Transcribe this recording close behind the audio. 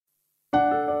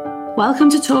Welcome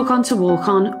to Talk On to Walk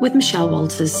On with Michelle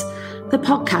Walters, the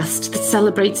podcast that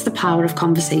celebrates the power of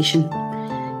conversation.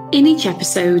 In each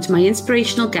episode, my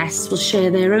inspirational guests will share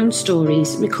their own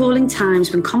stories, recalling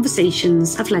times when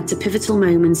conversations have led to pivotal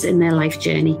moments in their life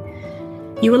journey.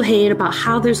 You will hear about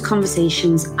how those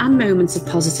conversations and moments of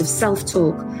positive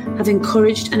self-talk have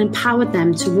encouraged and empowered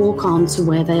them to walk on to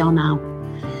where they are now.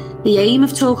 The aim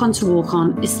of Talk On to Walk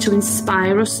On is to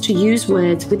inspire us to use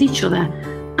words with each other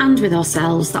and with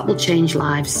ourselves that will change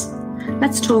lives.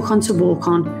 Let's talk on to walk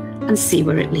on and see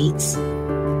where it leads.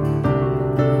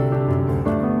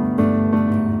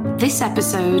 This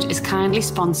episode is kindly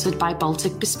sponsored by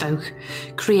Baltic Bespoke,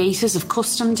 creators of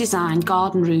custom designed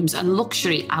garden rooms and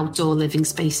luxury outdoor living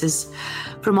spaces.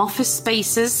 From office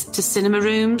spaces to cinema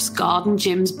rooms, garden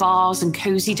gyms, bars and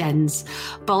cosy dens,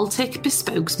 Baltic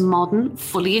Bespoke's modern,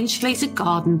 fully insulated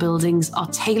garden buildings are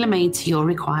tailor-made to your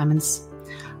requirements.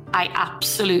 I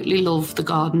absolutely love the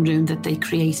garden room that they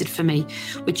created for me,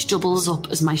 which doubles up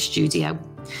as my studio.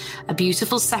 A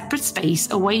beautiful separate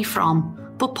space away from,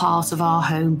 but part of our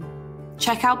home.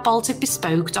 Check out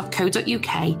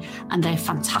balticbespoke.co.uk and their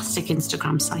fantastic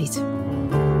Instagram site.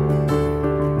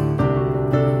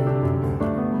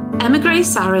 Emma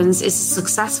Grace Arons is a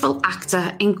successful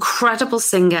actor, incredible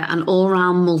singer and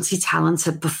all-round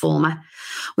multi-talented performer.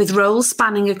 With roles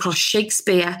spanning across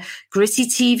Shakespeare, gritty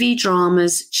TV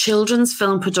dramas, children's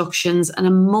film productions, and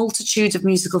a multitude of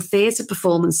musical theatre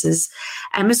performances,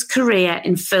 Emma's career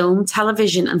in film,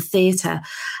 television, and theatre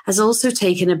has also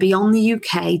taken her beyond the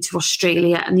UK to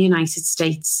Australia and the United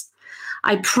States.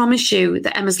 I promise you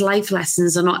that Emma's life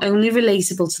lessons are not only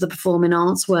relatable to the performing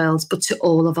arts world, but to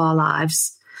all of our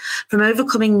lives. From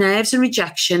overcoming nerves and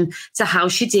rejection to how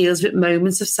she deals with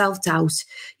moments of self-doubt,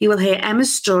 you will hear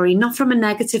Emma's story not from a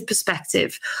negative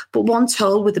perspective, but one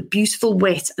told with a beautiful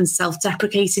wit and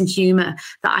self-deprecating humour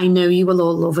that I know you will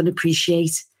all love and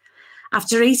appreciate.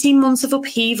 After 18 months of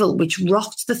upheaval, which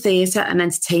rocked the theatre and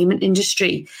entertainment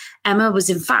industry, Emma was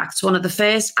in fact one of the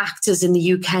first actors in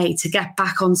the UK to get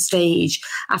back on stage,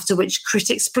 after which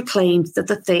critics proclaimed that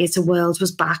the theatre world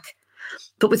was back.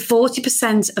 But with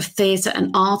 40% of theatre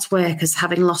and art workers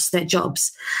having lost their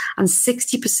jobs and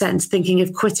 60% thinking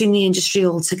of quitting the industry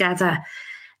altogether,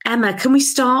 Emma, can we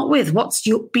start with what's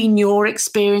been your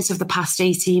experience of the past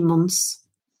 18 months?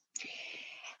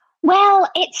 Well,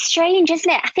 it's strange,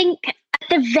 isn't it? I think at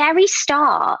the very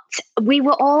start, we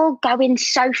were all going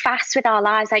so fast with our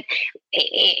lives.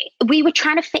 We were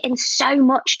trying to fit in so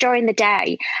much during the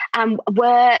day,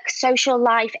 work, social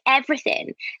life,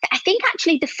 everything. I think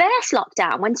actually the first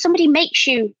lockdown, when somebody makes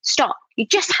you stop, you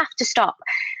just have to stop.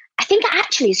 I think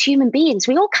actually as human beings,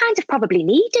 we all kind of probably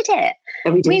needed it.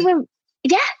 Yeah, we did.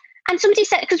 Yeah. And somebody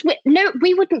said, because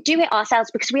we wouldn't do it ourselves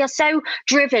because we are so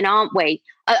driven, aren't we?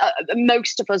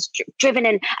 Most of us driven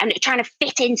and trying to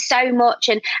fit in so much,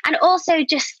 and also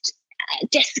just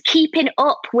keeping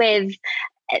up with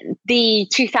the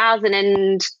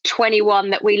 2021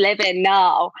 that we live in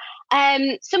now.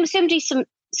 Somebody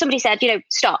said,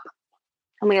 stop,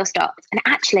 and we all stopped. And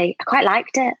actually, I quite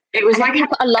liked it. It was like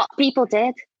a lot of people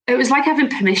did. It was like having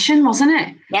permission, wasn't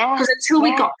it? Yeah. Because until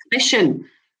we got permission,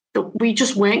 we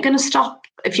just weren't going to stop.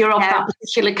 If you're of that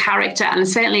particular character, and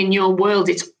certainly in your world,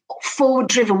 it's forward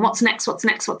driven. What's next? What's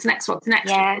next? What's next? What's next?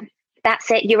 Yeah, that's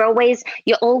it. You're always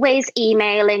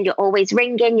emailing. You're always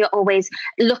ringing. You're always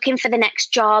looking for the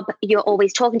next job. You're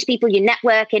always talking to people. You're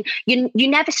networking. You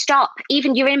never stop.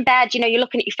 Even you're in bed. You're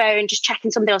looking at your phone, just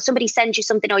checking something, or somebody sends you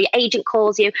something, or your agent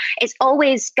calls you. It's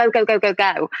always go, go, go, go,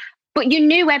 go. But you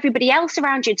knew everybody else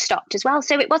around you'd stopped as well.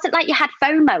 So it wasn't like you had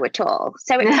FOMO at all.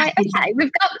 So it's like, okay,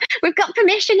 we've got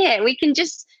permission here. We can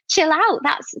just chill out.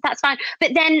 That's fine.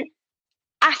 But then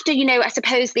after, I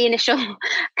suppose the initial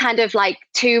kind of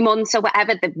 2 months or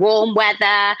whatever, the warm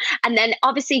weather, and then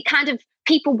obviously kind of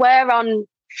people were on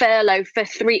furlough for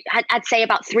I'd say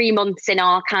about 3 months in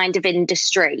our kind of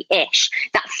industry-ish,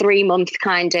 that 3 month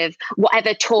kind of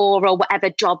whatever tour or whatever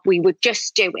job we were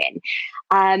just doing.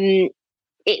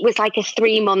 It was like a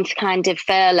 3 month kind of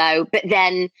furlough, but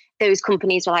then those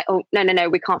companies were like, oh, no,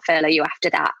 we can't furlough you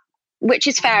after that, which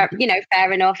is fair,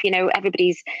 fair enough.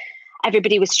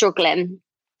 Everybody was struggling.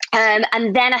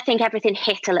 And then I think everything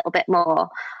hit a little bit more.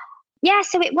 Yeah.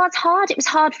 So it was hard. It was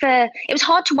hard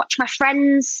to watch my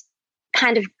friends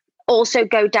kind of also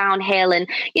go downhill. And,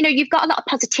 you've got a lot of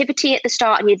positivity at the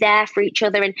start and you're there for each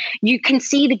other, and you can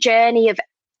see the journey of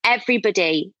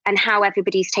everybody and how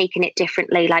everybody's taken it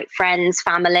differently, like friends,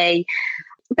 family.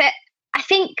 But I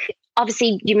think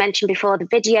obviously you mentioned before the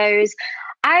videos.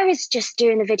 I was just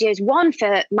doing the videos, one,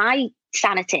 for my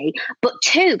sanity, but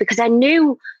two, because I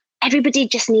knew everybody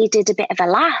just needed a bit of a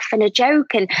laugh and a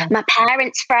joke, and my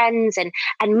parents' friends and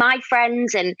my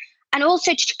friends, and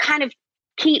also to kind of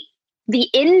keep the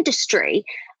industry.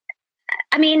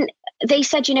 I mean, they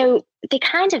said, they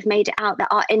kind of made it out that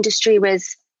our industry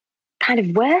was kind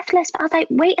of worthless. But I was like,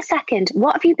 wait a second,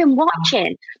 what have you been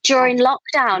watching during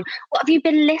lockdown? What have you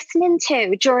been listening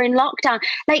to during lockdown?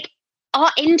 Like,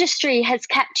 our industry has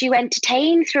kept you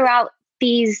entertained throughout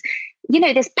these,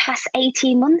 this past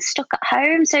 18 months stuck at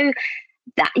home. So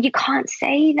that you can't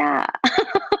say that.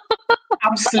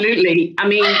 Absolutely. I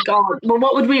mean, God, well,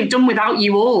 what would we have done without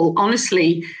you all?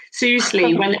 Honestly,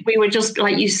 seriously, when we were just,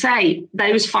 like you say,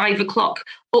 those 5 o'clock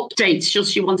updates,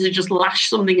 just you wanted to just lash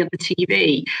something at the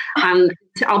TV. And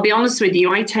I'll be honest with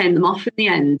you, I turned them off in the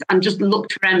end and just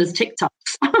looked for Emma's TikToks.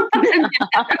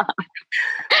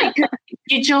 Because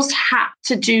you just had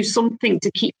to do something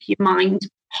to keep your mind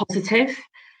positive.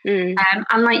 And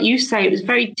like you say, it was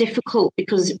very difficult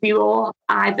because we all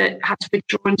either had to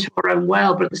withdraw into our own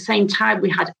world, but at the same time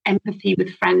we had empathy with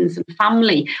friends and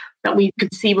family that we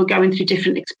could see were going through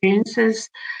different experiences.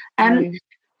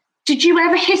 Did you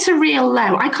ever hit a real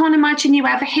low? I can't imagine you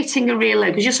ever hitting a real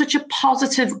low because you're such a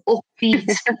positive,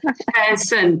 upbeat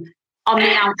person on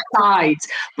the outside.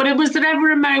 But was there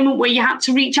ever a moment where you had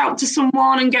to reach out to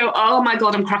someone and go, oh my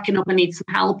God, I'm cracking up, I need some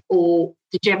help? Or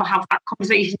did you ever have that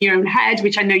conversation in your own head,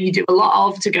 which I know you do a lot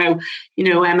of, to go,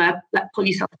 Emma, pull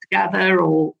yourself together?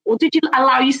 Or did you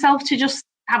allow yourself to just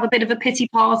have a bit of a pity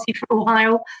party for a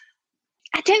while?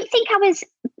 I don't think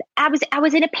I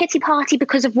was in a pity party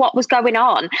because of what was going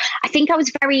on. I think I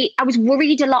was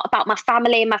worried a lot about my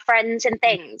family and my friends and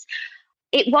things.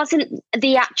 It wasn't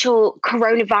the actual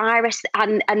coronavirus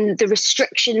and the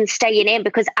restrictions staying in,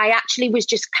 because I actually was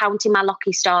just counting my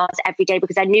lucky stars every day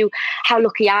because I knew how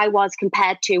lucky I was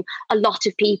compared to a lot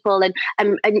of people.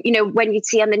 And when you'd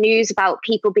see on the news about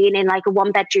people being in like a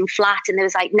 1-bedroom flat and there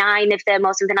was like 9 of them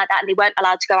or something like that, and they weren't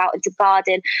allowed to go out into the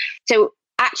garden. So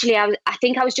actually, I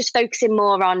think I was just focusing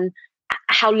more on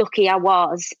how lucky I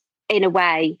was in a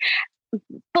way.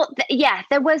 But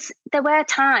there were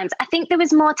times. I think there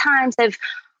was more times of,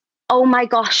 oh my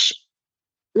gosh,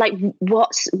 like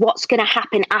what's going to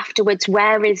happen afterwards?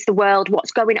 Where is the world?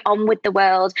 What's going on with the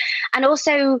world? And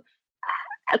also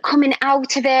coming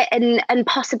out of it and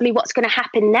possibly what's going to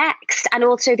happen next. And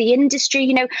also the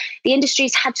industry, the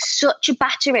industry's had such a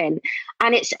battering,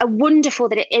 and it's wonderful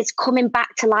that it is coming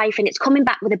back to life and it's coming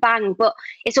back with a bang, but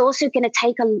it's also going to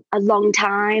take a long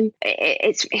time.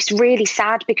 It's really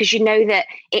sad because you know that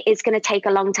it is going to take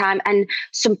a long time, and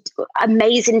some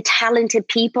amazing, talented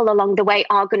people along the way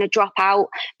are going to drop out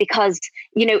because,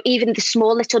 even the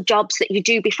small little jobs that you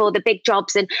do before the big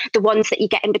jobs and the ones that you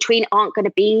get in between aren't going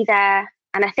to be there.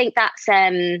 And I think that's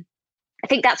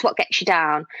what gets you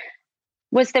down.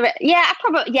 Was there?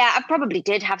 I probably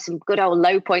did have some good old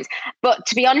low points. But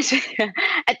to be honest with you,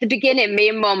 at the beginning, me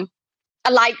and Mum,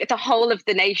 like the whole of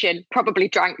the nation, probably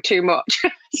drank too much.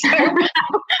 I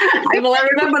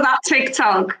remember that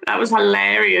TikTok. That was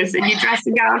hilarious. And you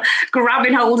dressing out,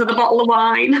 grabbing hold of the bottle of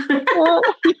wine.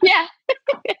 Yeah.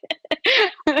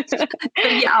 I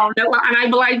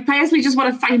personally just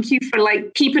want to thank you for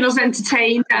keeping us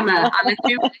entertained, Emma. And I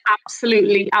do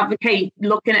absolutely advocate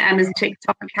looking at Emma's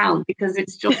TikTok account because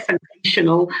it's just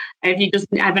sensational. If you just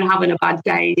ever having a bad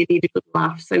day, you need a good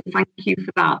laugh. So thank you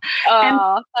for that.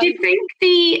 Do you think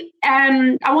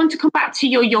I want to come back to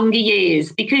your younger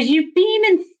years because you've been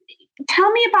in.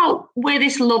 Tell me about where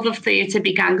this love of theatre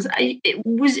began.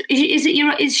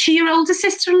 Is she your older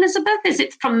sister, Elizabeth? Is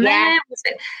it from there?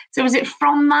 Was it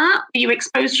from that? Were you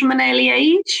exposed from an early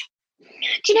age?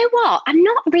 Do you know what? I'm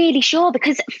not really sure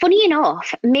because, funny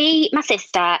enough, me, my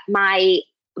sister, my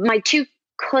 2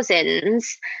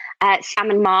 cousins, Sam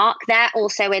and Mark, they're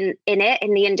also in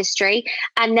the industry,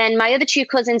 and then my other 2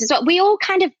 cousins as well. We all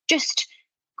kind of just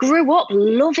grew up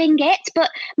loving it, but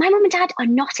my mum and dad are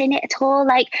not in it at all.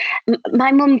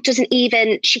 My mum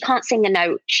she can't sing a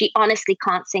note. She honestly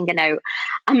can't sing a note.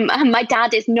 And my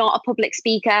dad is not a public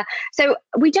speaker. So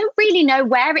we don't really know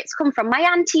where it's come from. My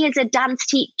auntie is a dance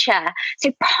teacher.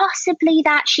 So possibly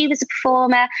that she was a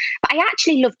performer. But I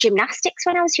actually loved gymnastics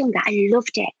when I was younger. I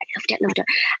loved it.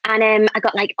 And I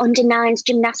got under 9s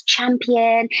gymnast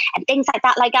champion and things like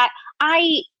that.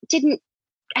 I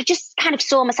just kind of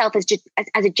saw myself as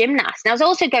a gymnast. And I was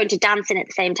also going to dancing at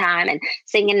the same time and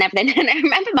singing and everything. And I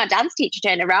remember my dance teacher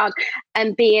turning around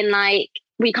and being like,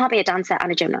 well, you can't be a dancer and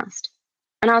a gymnast.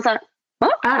 And I was like,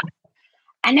 what?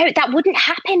 I know that wouldn't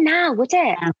happen now, would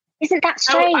it? Yeah. Isn't that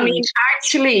strange? I mean,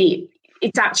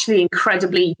 it's actually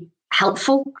incredibly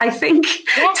helpful, I think,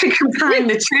 to combine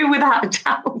the two without a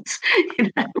doubt.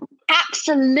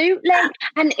 Absolutely.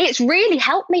 And it's really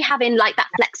helped me having like that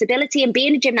flexibility and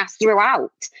being a gymnast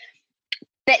throughout.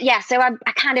 But yeah, so I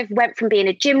kind of went from being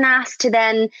a gymnast to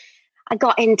then I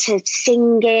got into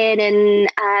singing,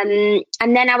 and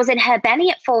then I was in Her Benny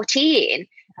at 14,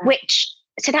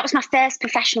 so that was my first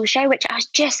professional show, which I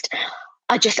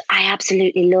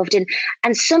absolutely loved.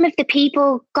 And some of the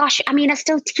people, gosh, I mean, I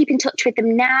still keep in touch with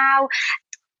them now.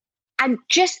 And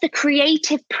just the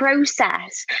creative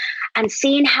process and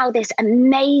seeing how this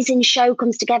amazing show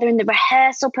comes together in the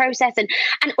rehearsal process, and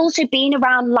also being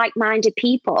around like-minded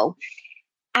people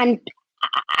and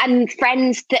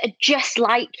friends that are just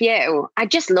like you. I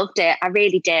just loved it. I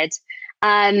really did.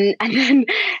 And then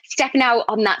stepping out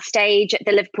on that stage at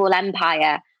the Liverpool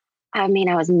Empire, I mean,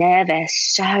 I was nervous,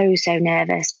 so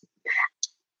nervous.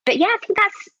 But yeah, I think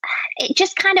it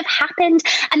just kind of happened.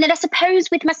 And then I suppose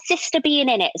with my sister being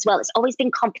in it as well, it's always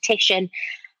been competition.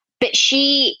 But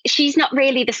she's not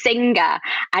really the singer.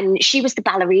 And she was the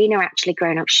ballerina actually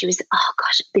growing up. She was, oh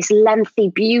gosh, this lengthy,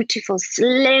 beautiful,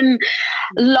 slim,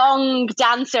 long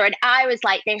dancer. And I was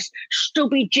like this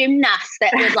stubby gymnast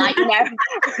that was like, go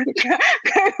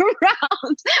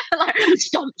around, like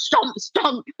stomp, stomp,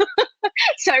 stomp.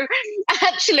 So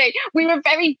actually, we were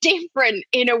very different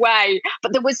in a way,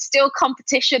 but there was still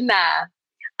competition there.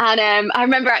 And I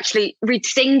remember actually we'd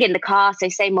sing in the car. So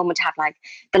say Mum would have like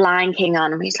the Lion King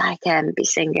on, and we'd like be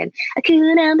singing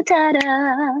Hakuna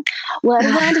Matata, what a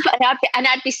wonderful, and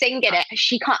I'd be singing it.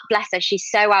 She can't, bless her, she's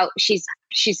so out. She's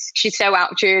so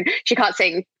out of tune. She can't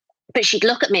sing. But she'd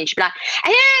look at me and she'd be like,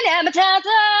 Hakuna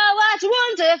Matata, what a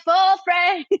wonderful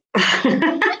friend.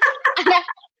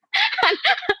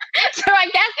 So I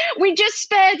guess we just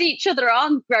spurred each other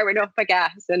on growing up, I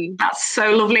guess. And that's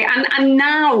so lovely. And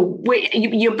now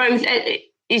you're both.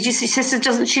 Is your sister?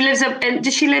 Does she live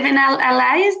in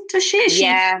LA? Does she?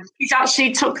 Yeah. She's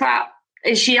actually took that.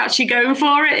 Is she actually going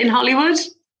for it in Hollywood?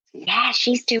 Yeah,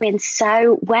 she's doing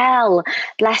so well.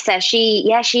 Bless her. She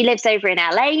lives over in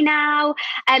LA now.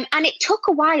 And it took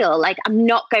a while. Like, I'm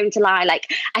not going to lie. Like,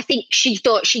 I think she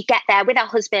thought she'd get there with her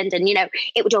husband and,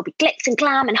 it would all be glitz and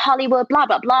glam and Hollywood, blah,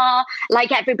 blah, blah.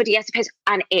 Like everybody, I suppose.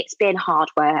 And it's been hard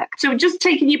work. So just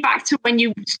taking you back to when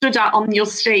you stood out on your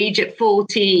stage at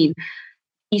 14,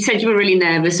 you said you were really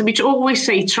nervous, and we always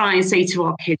try and say to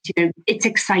our kids, it's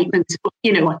excitement, but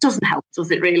it doesn't help, does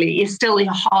it really?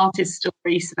 Your heart is still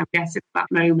racing, I guess, at that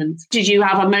moment. Did you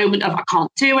have a moment of, I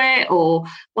can't do it? Or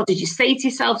what did you say to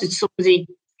yourself? Did somebody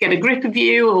get a grip of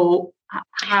you? Or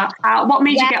what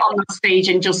made you get on that stage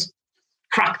and just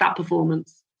crack that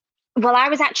performance? Well, I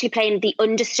was actually playing the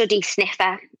understudy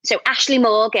sniffer. So Ashley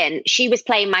Morgan, she was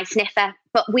playing my sniffer,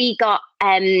 but we got,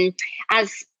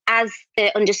 as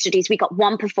the understudies, we got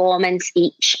one performance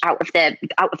each out of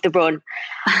the run.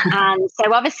 And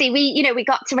so obviously we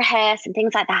got to rehearse and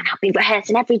things like that. And I've been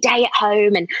rehearsing every day at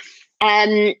home.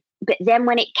 And but then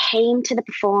when it came to the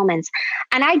performance,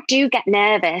 and I do get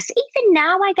nervous, even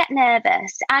now I get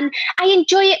nervous, and I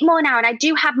enjoy it more now. And I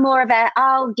do have more of a,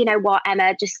 oh, you know what,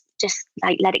 Emma, just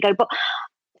like let it go. But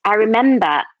I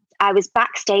remember I was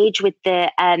backstage with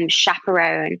the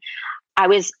chaperone. I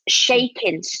was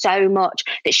shaking so much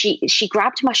that she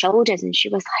grabbed my shoulders and she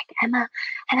was like, Emma,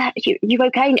 you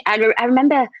okay? And I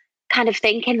remember kind of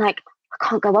thinking like, I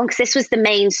can't go on, because this was the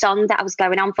main song that I was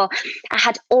going on for. I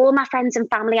had all my friends and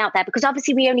family out there because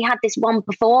obviously we only had this one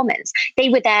performance. They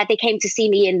were there. They came to see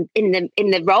me in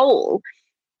the role.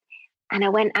 And I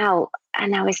went out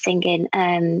and I was singing,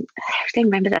 I don't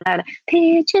remember that loud,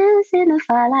 Pictures in the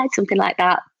Firelight, something like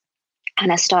that.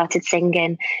 And I started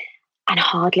singing. And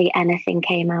hardly anything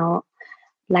came out.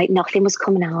 Like nothing was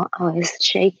coming out. I was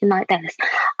shaking like this.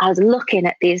 I was looking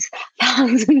at these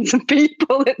thousands of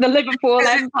people at the Liverpool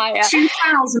Empire.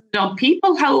 2,000 odd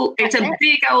people. It's a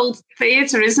big old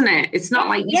theatre, isn't it? It's not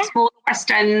like your small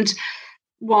West End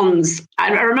ones. I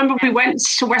remember we went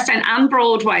to West End and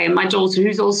Broadway, and my daughter,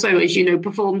 who's also, as you know,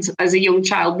 performed as a young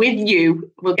child with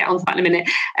you, we'll get on to that in a minute,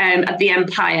 at the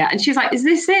Empire. And she was like, is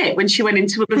this it? When she went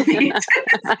into the theatre.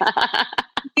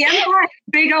 The Empire,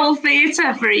 big old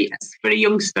theatre for a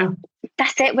youngster.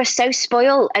 That's it. We're so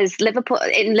spoiled as Liverpool.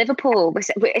 In Liverpool,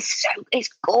 it's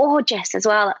gorgeous as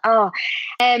well.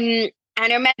 And I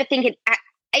remember thinking,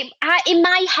 in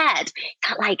my head, it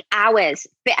felt like hours,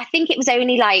 but I think it was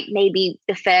only like maybe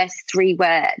the first 3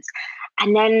 words.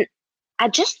 And then I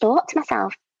just thought to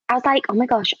myself, I was like, oh my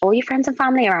gosh, all your friends and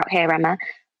family are out here, Emma.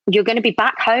 You're going to be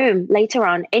back home later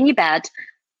on in your bed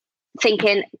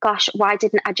thinking, gosh, why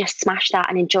didn't I just smash that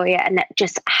and enjoy it and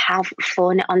just have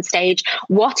fun on stage?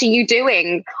 What are you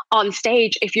doing on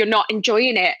stage if you're not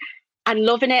enjoying it and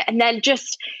loving it? And then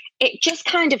it just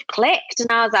kind of clicked.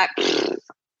 And I was like,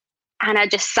 and I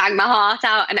just sang my heart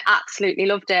out and absolutely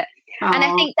loved it. Aww. And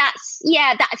I think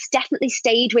that's definitely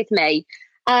stayed with me.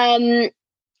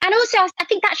 And also, I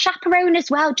think that chaperone as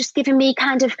well, just giving me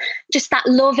kind of just that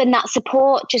love and that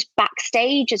support just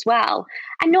backstage as well.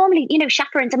 And normally,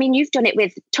 chaperones, I mean, you've done it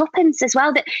with Tuppence as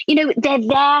well, that, they're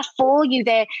there for you.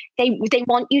 They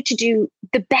want you to do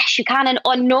the best you can.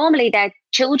 And normally their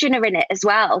children are in it as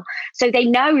well. So they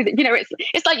know that,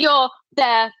 it's like you're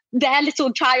their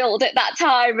little child at that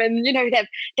time. And,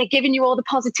 they're giving you all the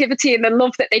positivity and the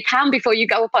love that they can before you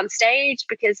go up on stage,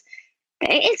 because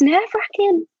it is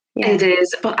nerve-wracking. Yeah. It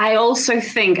is, but I also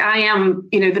think I am,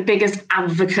 the biggest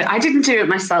advocate. I didn't do it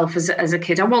myself as a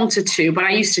kid. I wanted to, but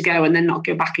I used to go and then not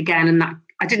go back again, and that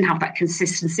I didn't have that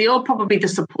consistency or probably the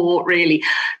support really.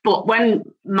 But when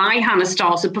my Hannah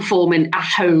started performing at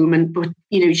home, and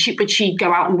she'd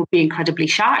go out and would be incredibly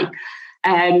shy.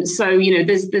 So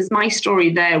there's my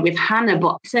story there with Hannah,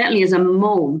 but certainly as a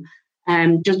mum,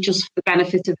 just for the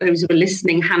benefit of those who are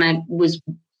listening, Hannah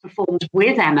performed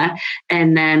with Emma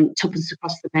and Tuppence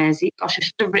Across the Mersey. Gosh, I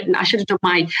should have done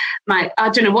my I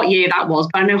don't know what year that was,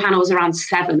 but I know Hannah was around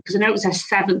 7, because I know it was her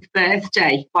 7th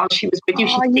birthday while she was with you.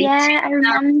 Oh, yeah, I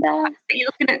remember. You're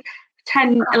looking at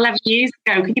 10, 11 years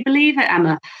ago. Can you believe it,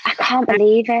 Emma? I can't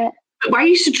believe it. But I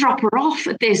used to drop her off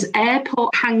at this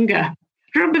airport hangar.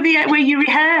 Remember where you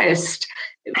rehearsed?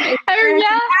 Oh,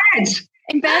 yeah.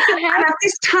 In Birkenhead. And I had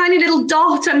this tiny little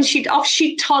dot, and she'd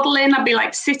toddle in. I'd be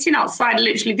like sitting outside,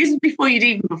 literally. This is before you'd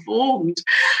even performed.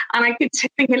 And I could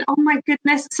thinking, oh my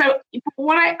goodness. So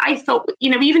what I thought,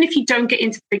 even if you don't get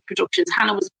into big productions,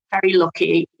 Hannah was very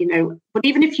lucky, but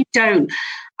even if you don't,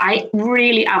 I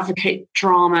really advocate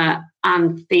drama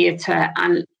and theatre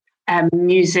and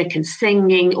music and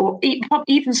singing, or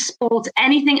even sport.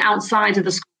 Anything outside of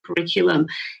the school curriculum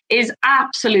is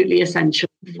absolutely essential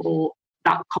for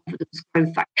that confidence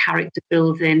growth, that character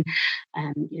building,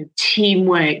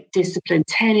 teamwork, discipline,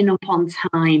 turning up on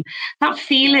time, that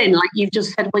feeling like you've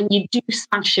just said, when you do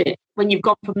smash it, when you've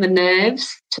gone from the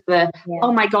nerves to the,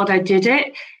 oh my God, I did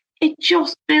it. It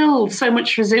just builds so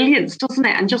much resilience, doesn't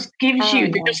it? And just gives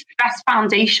you the best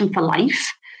foundation for life,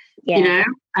 Hannah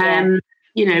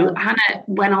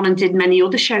went on and did many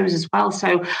other shows as well.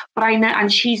 So, but I know,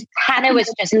 and Hannah was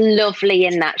just lovely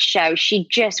in that show. She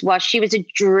just was. She was a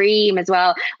dream as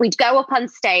well. We'd go up on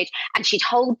stage and she'd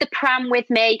hold the pram with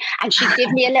me and she'd give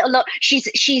me a little look. She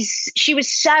was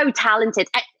so talented.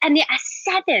 And yet a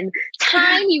 7,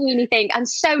 tiny weeny thing, and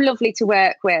so lovely to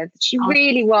work with. She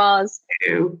really was.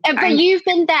 But you've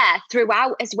been there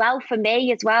throughout as well for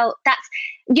me as well. That's,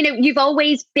 you've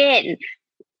always been.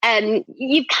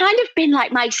 You've kind of been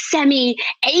like my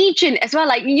semi-agent as well.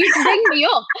 Like, you ring me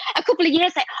up a couple of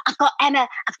years, like, I've got Emma,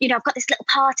 I've got this little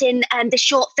part in this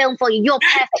short film for you. You're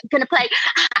perfect. You're going to play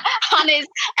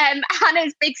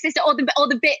Hannah's big sister, or the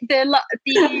older version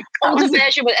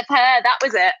of her. That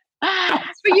was it.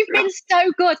 But you've been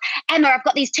so good. Emma, I've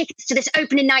got these tickets to this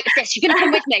opening night of this. You're going to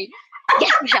come with me?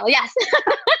 Yes, Michelle, yes.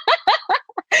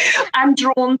 I'm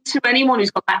drawn to anyone who's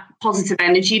got that positive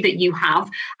energy that you have.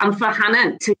 And for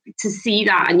Hannah to see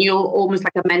that, and you're almost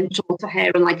like a mentor to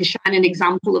her and like a shining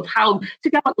example of how to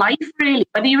go at life, really,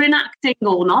 whether you're in acting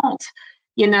or not.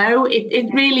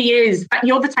 It really is.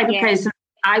 You're the type of person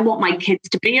I want my kids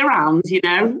to be around,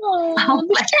 Oh,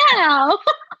 Michelle.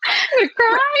 I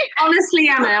cry. Honestly,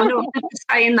 Emma, I'm not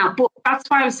saying that, but that's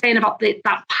why I was saying about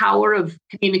that power of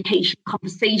communication,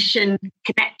 conversation,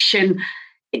 connection.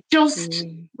 It just,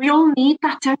 we all need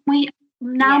that, don't we?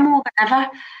 Now more than ever.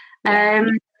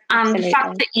 And the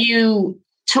fact that you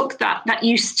took that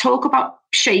you talk about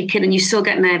shaking and you still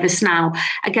get nervous now.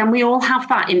 Again, we all have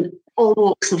that in all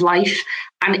walks of life.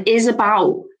 And it is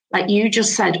about, like you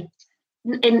just said,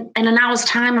 in an hour's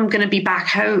time, I'm going to be back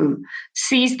home.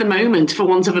 Seize the moment, for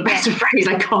want of a better phrase,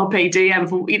 like carpe diem.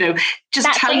 Just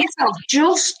tell yourself,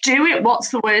 just do it. What's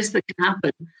the worst that can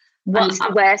happen? What's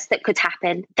the worst that could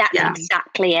happen? That's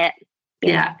exactly it.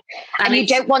 Yeah. And you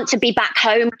don't want to be back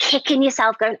home kicking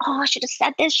yourself, going, oh, I should have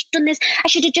said this, done this. I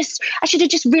should have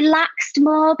just relaxed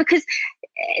more, because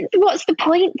what's the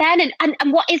point then?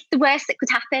 And what is the worst that could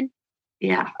happen?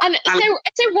 Yeah. And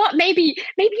so what? Maybe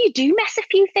you do mess a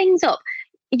few things up.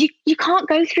 You can't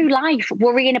go through life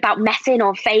worrying about messing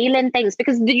or failing things,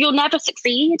 because you'll never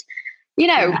succeed.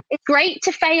 It's great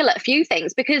to fail at a few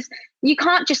things, because you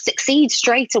can't just succeed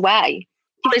straight away.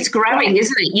 Well, it's growing,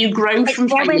 isn't it? You grow from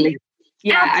failing.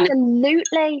 Yeah,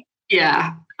 absolutely.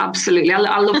 Absolutely.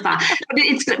 I love that.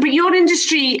 But your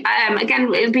industry,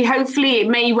 again, hopefully it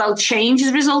may well change as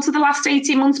a result of the last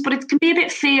 18 months, but it can be a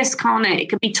bit fierce, can't it? It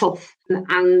can be tough.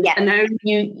 And I know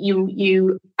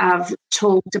you have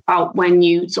talked about when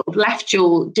you sort of left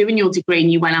doing your degree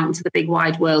and you went out into the big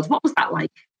wide world. What was that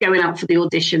like, going out for the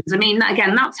auditions? I mean,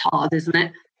 again, that's hard, isn't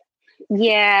it?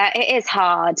 Yeah, it is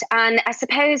hard. And I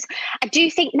suppose I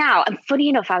do think now, and funny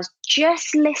enough, I was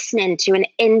just listening to an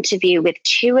interview with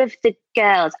two of the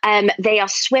girls. They are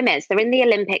swimmers. They're in the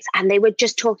Olympics, and they were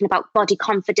just talking about body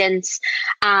confidence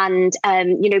and,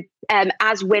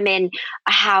 as women,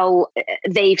 how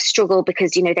they've struggled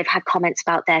because, they've had comments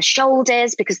about their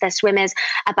shoulders because they're swimmers,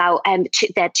 about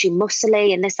they're too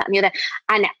muscly and this, that, and the other,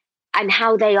 and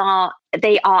how they are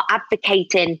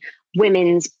advocating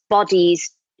women's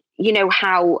bodies.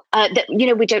 How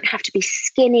we don't have to be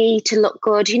skinny to look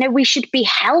good. We should be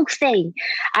healthy.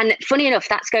 And funny enough,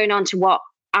 that's going on to what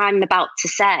I'm about to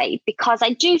say, because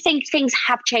I do think things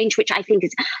have changed, which I think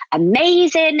is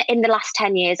amazing in the last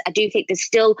 10 years. I do think there's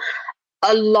still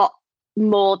a lot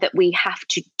more that we have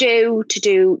to do,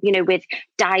 with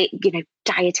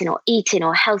dieting or eating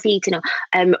or healthy eating or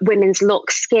women's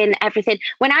look, skin, everything.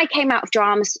 When I came out of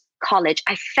drama college,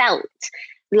 I felt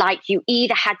like you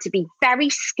either had to be very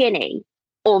skinny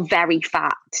or very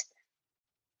fat.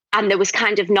 And there was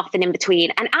kind of nothing in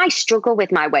between. And I struggle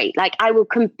with my weight. Like, I will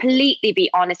completely be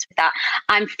honest with that.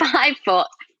 I'm 5 foot.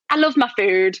 I love my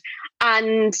food.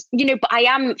 And, but I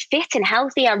am fit and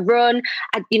healthy. I run,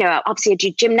 obviously I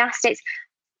do gymnastics.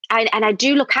 And I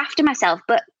do look after myself.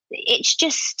 But it's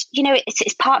just,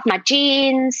 it's part of my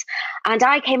genes. And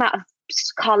I came out of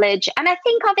college. And I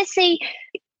think obviously,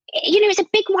 it's a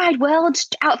big wide world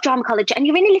out of drama college, and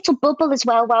you're in a little bubble as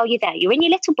well while you're there. You're in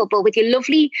your little bubble with your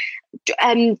lovely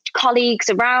colleagues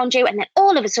around you, and then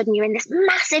all of a sudden you're in this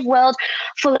massive world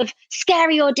full of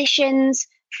scary auditions,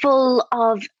 full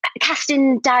of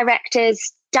casting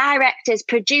directors,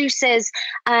 producers,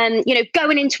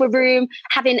 going into a room,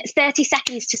 having 30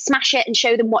 seconds to smash it and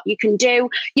show them what you can do.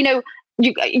 You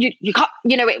can't, you can't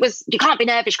be nervous, you can't be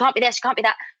this, you can't be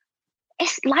that.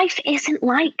 Life isn't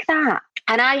like that.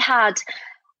 And I had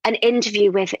an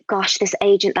interview with, this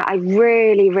agent that I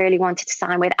really, really wanted to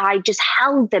sign with. I just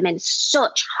held them in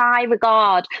such high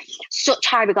regard,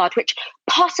 which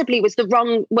possibly was it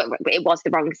was the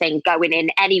wrong thing going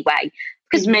in anyway.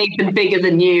 Because made them bigger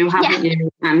than you, haven't you?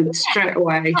 And straight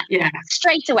away,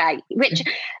 straight away. But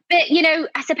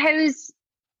I suppose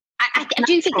I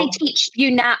do think they teach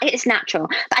you now. It's natural,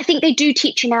 but I think they do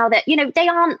teach you now that they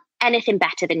aren't anything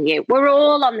better than you. We're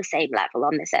all on the same level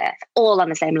on this earth, all on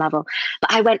the same level.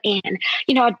 But I went in,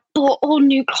 I bought all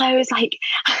new clothes. Like,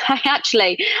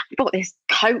 I bought this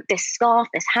coat, this scarf,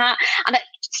 this hat, and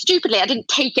stupidly, I didn't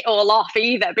take it all off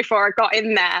either before I got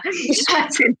in there. I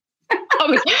had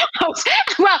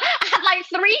like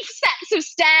 3 sets of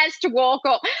stairs to walk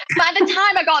up. By the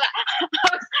time I got it,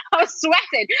 I was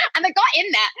sweating, and I got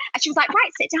in there, and she was like,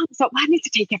 "Right, sit down." So I need to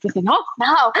take everything off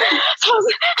now. So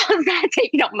I was there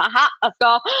taking off my hat, my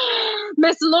scarf,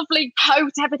 this lovely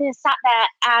coat, everything sat there,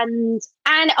 and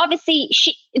obviously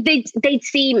they'd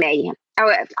see me.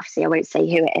 Obviously, I won't say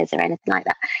who it is or anything like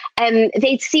that.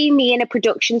 They'd see me in a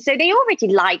production, so they already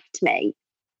liked me.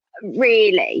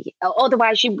 Really,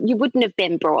 otherwise you wouldn't have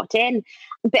been brought in.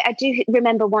 But I do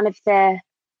remember one of the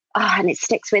and it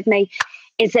sticks with me,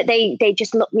 is that they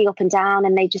just looked me up and down,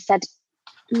 and they just said,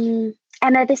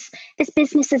 Emma, this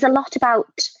business is a lot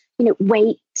about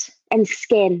weight and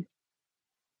skin,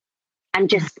 and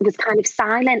just was kind of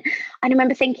silent. I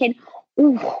remember thinking,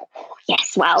 oh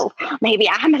yes, well, maybe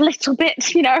I am a little bit,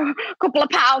 a couple of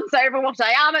pounds over what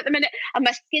I am at the minute, and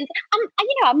my skin's,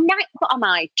 I'm what am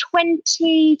I,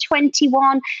 20,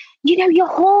 21, your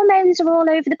hormones are all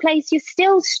over the place, you're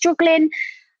still struggling.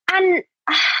 And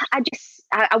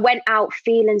I went out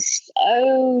feeling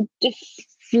so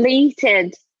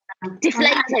deflated,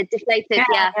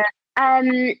 yeah.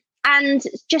 And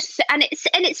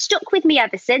it's stuck with me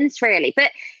ever since, really.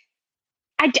 But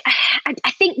I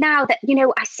think now that,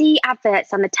 I see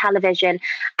adverts on the television,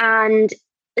 and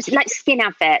it's like skin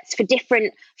adverts for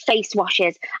different face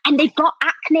washes, and they've got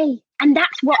acne, and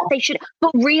that's what they should,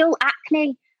 but real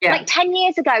acne. Yeah. Like 10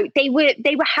 years ago, they were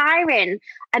hiring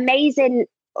amazing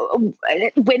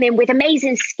women with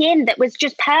amazing skin that was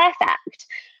just perfect,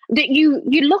 that you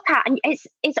look at, and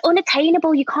it's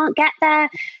unattainable. You can't get there,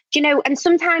 and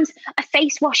sometimes a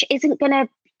face wash isn't going to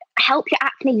help your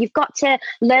acne. You've got to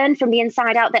learn from the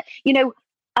inside out that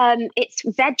it's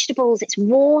vegetables, it's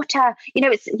water,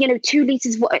 it's 2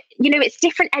 liters of water, it's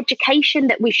different education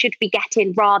that we should be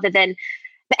getting rather than.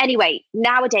 But anyway,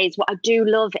 nowadays what I do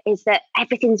love is that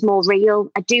everything's more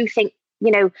real. I do think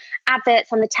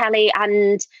adverts on the telly,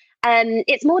 and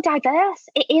it's more diverse.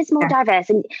 It is more diverse.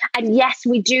 And yes,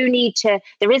 we do need to,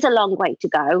 there is a long way to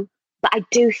go, but I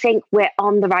do think we're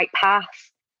on the right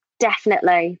path.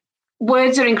 Definitely.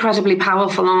 Words are incredibly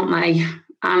powerful, aren't they?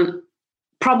 And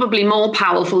probably more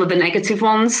powerful than the negative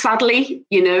ones, sadly.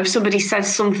 If somebody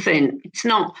says something, it's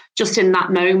not just in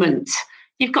that moment.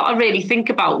 You've got to really think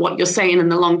about what you're saying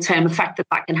and the long-term effect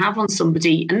that can have on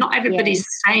somebody. And not everybody's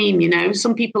the same,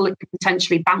 Some people it can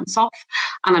potentially bounce off.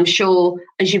 And I'm sure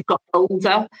as you've got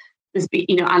older, there's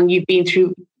been, and you've been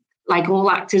through, like all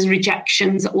actors,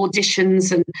 rejections,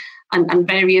 auditions, and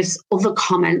various other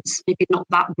comments, maybe not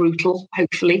that brutal,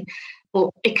 hopefully.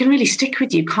 But it can really stick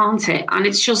with you, can't it? And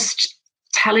it's just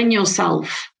telling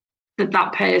yourself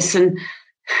that person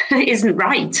isn't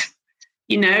right.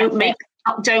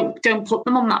 Don't put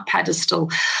them on that pedestal.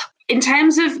 In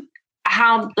terms of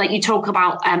how, like you talk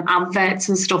about adverts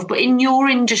and stuff, but in your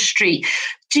industry,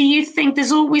 do you think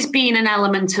there's always been an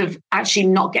element of actually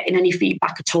not getting any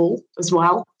feedback at all as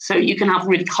well? So you can have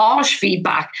really harsh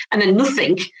feedback and then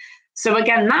nothing. So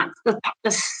again,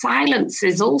 the silence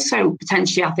is also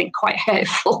potentially, I think, quite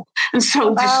hurtful and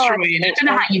soul destroying. I don't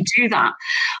know how you do that.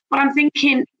 But I'm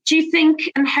thinking, do you think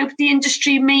and hope the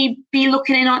industry may be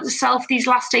looking in at itself these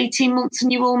last 18 months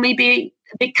and you all may be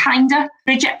a bit kinder?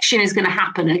 Rejection is going to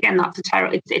happen. Again, that's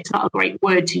it's not a great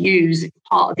word to use. It's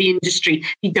part of the industry.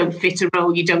 You don't fit a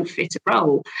role, you don't fit a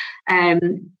role.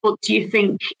 But do you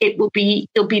think there'll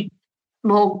be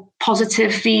more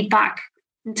positive feedback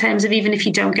in terms of even if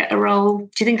you don't get a role?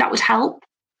 Do you think that would help?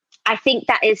 I think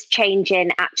that is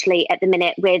changing actually at the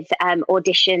minute with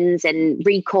auditions and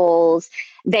recalls.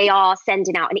 They are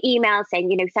sending out an email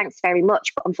saying, thanks very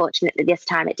much, but unfortunately this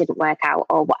time it didn't work out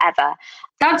or whatever.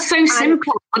 That's so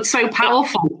simple but so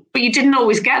powerful. But you didn't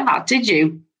always get that, did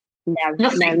you? No,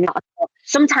 not at all.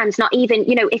 Sometimes not even,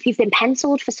 if you've been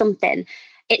penciled for something,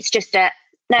 it's just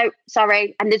no,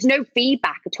 sorry. And there's no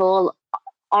feedback at all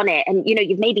on it, and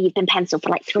you've been penciled for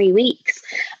like 3 weeks.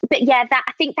 But yeah,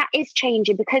 I think that is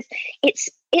changing because it's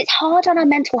hard on our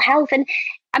mental health. And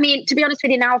I mean, to be honest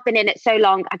with you, now I've been in it so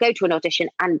long, I go to an audition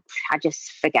and I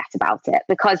just forget about it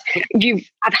because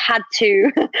I've had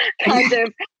to kind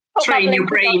of train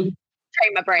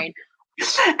my brain.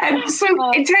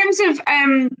 So in terms of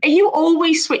are you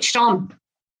always switched on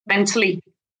mentally?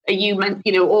 Are you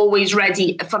always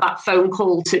ready for that phone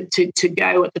call to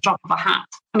go at the drop of a hat?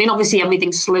 I mean, obviously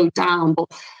everything's slowed down, but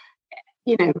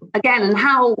again,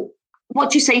 and what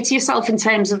do you say to yourself in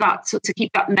terms of that to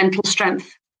keep that mental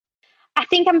strength? I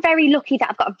think I'm very lucky that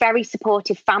I've got a very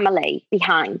supportive family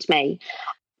behind me.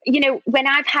 When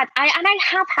I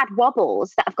have had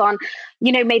wobbles that have gone,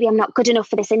 maybe I'm not good enough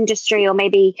for this industry, or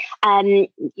maybe,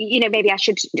 maybe I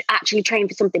should actually train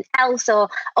for something else or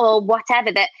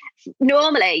whatever. That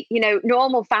normally,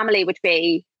 normal family would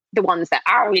be the ones that,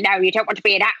 you don't want to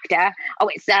be an actor. Oh,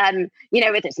 it's,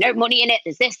 there's no money in it.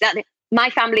 There's this, that. My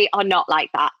family are not like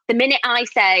that. The minute I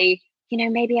say,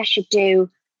 maybe I should do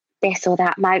this or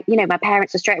that, my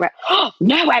parents are straight away, oh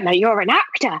no, Emma, you're an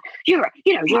actor, you're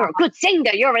a good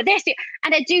singer, you're a this.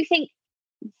 And I do think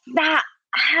that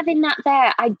having that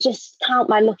there, I just count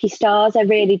my lucky stars, I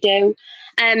really do.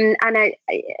 And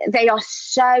they are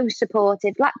so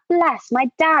supportive. Like, bless my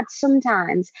dad,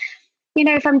 sometimes,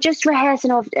 if I'm just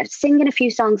rehearsing or singing a few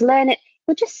songs, learn it,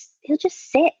 he'll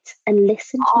just sit and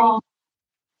listen to me.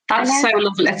 That's so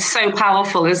lovely. It's so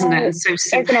powerful, isn't it? It's so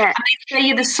simple. Isn't it? And they say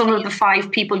you're the sum of the 5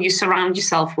 people you surround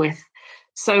yourself with.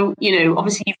 So,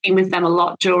 obviously you've been with them a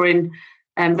lot during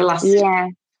the last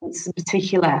months in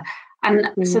particular. And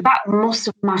so that must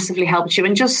have massively helped you.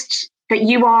 And just that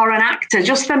you are an actor,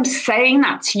 just them saying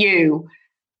that to you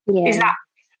is that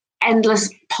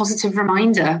endless positive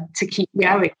reminder to keep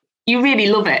going. You really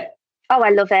love it. Oh, I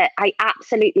love it. I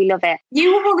absolutely love it.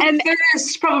 You were one of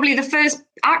probably the first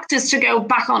actors to go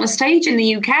back on a stage in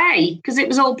the UK, because it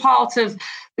was all part of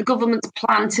the government's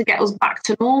plan to get us back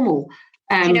to normal.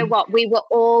 Do you know what? We were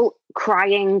all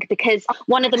crying because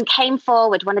one of them came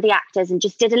forward, one of the actors, and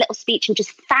just did a little speech and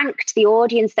just thanked the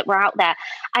audience that were out there.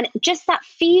 And just that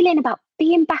feeling about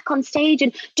being back on stage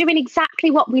and doing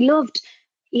exactly what we loved.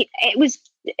 It was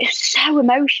so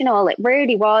emotional. It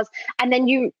really was. And then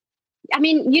you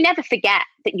never forget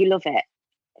that you love it.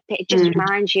 It just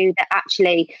reminds you that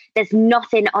actually there's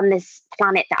nothing on this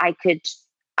planet that I'd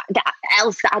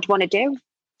want to do.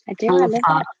 I do. I love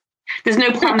that. There's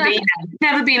no plan B.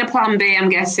 Never been a plan B, I'm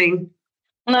guessing.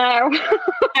 No.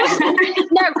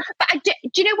 No, but do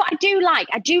you know what I do like?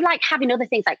 I do like having other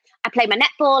things. Like I play my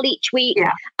netball each week.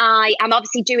 Yeah. I am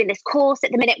obviously doing this course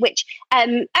at the minute, which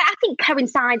I think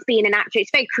coincides being an actor.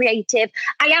 It's very creative.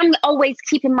 I am always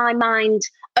keeping my mind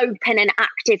open and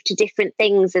active to different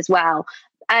things as well.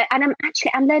 And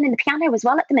I'm learning the piano as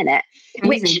well at the minute.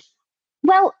 Amazing. Which,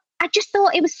 well, I just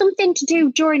thought it was something to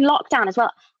do during lockdown as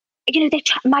well. You know,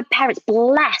 my parents,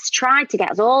 blessed, tried to get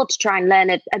us all to try and learn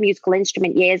a musical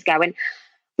instrument years ago, and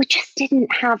we just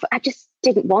didn't have. I just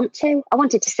didn't want to. I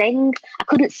wanted to sing. I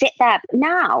couldn't sit there. But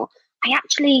now I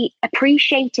actually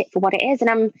appreciate it for what it is, and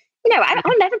I'm. You know,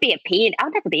 I'll never be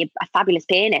I'll never be a fabulous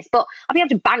pianist, but I'll be able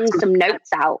to bang some notes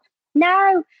out.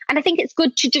 No, and I think it's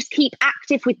good to just keep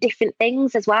active with different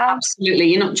things as well. Absolutely,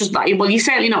 you're not just that. Well, you're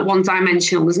certainly not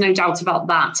one-dimensional. There's no doubt about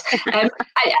that.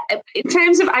 In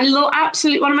terms of, I love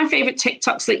absolutely one of my favourite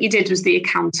TikToks that you did was the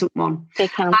accountant one. The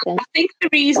accountant. I think the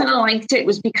reason I liked it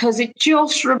was because it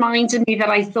just reminded me that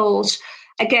I thought,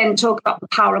 again, talk about the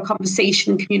power of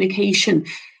conversation, communication,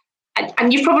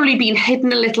 and you've probably been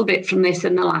hidden a little bit from this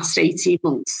in the last 18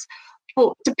 months.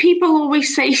 But do people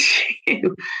always say to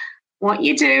you, what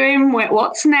you're doing,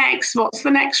 what's next, what's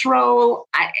the next role?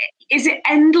 Is it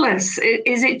endless?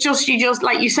 Is it just, you just,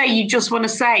 like you say, you just want to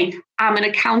say, I'm an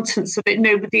accountant so that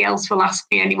nobody else will ask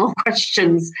me any more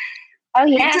questions? Oh,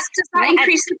 yeah. Does that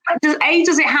increase,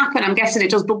 does it happen? I'm guessing it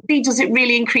does, but B, does it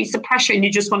really increase the pressure and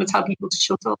you just want to tell people to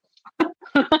shut up?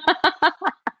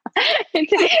 It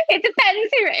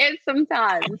depends who it is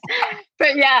sometimes.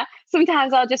 But yeah,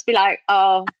 sometimes I'll just be like,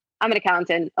 oh, I'm an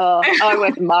accountant, or oh, I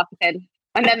work in marketing.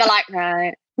 And then they're like,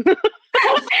 right.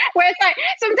 Whereas like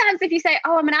sometimes if you say,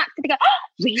 oh, I'm an actor, they go, oh,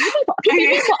 really? What have you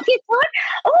been? What have you done?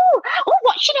 Oh,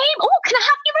 what's your name? Oh, can I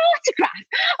have your autograph?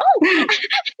 Oh,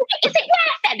 is it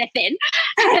worth anything?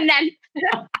 And then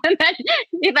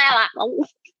you're there like, oh,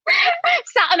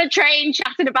 sat on a train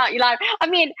chatting about your life. I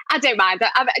mean, I don't mind.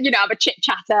 I'm a chit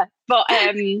chatter, but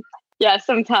yeah,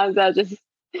 sometimes I just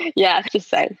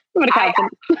say I'm an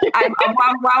accountant.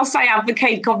 Whilst I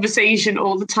advocate conversation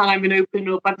all the time and open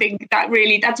up, I think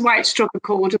that's why it struck a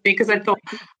chord with me, because I thought,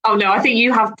 oh no, I think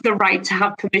you have the right to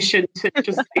have permission to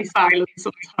just stay silent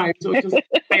sometimes, or just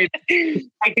I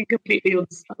can completely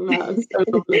understand that. It's so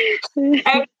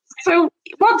lovely. So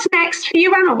what's next for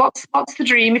you, Anna? What's the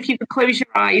dream? If you could close your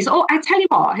eyes, or I tell you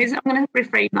what, I'm going to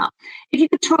reframe that. If you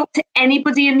could talk to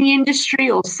anybody in the industry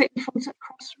or sit in front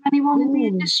across from anyone in the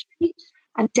industry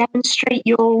and demonstrate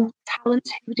your talent,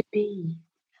 who would it be?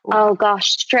 Oh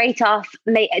gosh, straight off,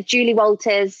 Julie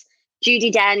Walters, Judi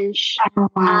Dench. Oh,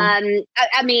 wow.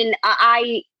 I mean,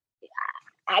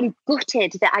 I'm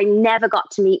gutted that I never got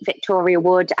to meet Victoria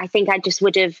Wood. I think I just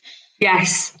would have.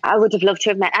 Yes, I would have loved to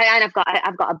have met. And I've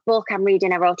got a book. I'm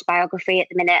reading her autobiography at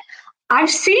the minute. I've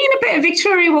seen a bit of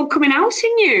Victoria Wood coming out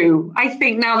in you, I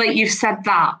think, now that you've said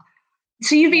that.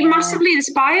 So you've been massively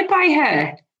inspired by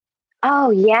her. Oh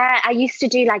yeah, I used to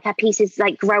do like her pieces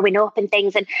like growing up and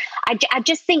things, and I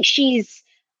just think she's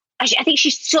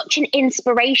such an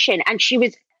inspiration. And she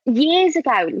was years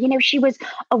ago, she was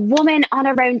a woman on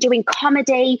her own doing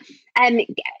comedy,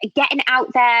 getting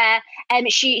out there.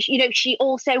 She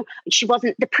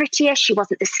wasn't the prettiest, she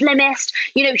wasn't the slimmest,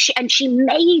 she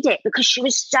made it because she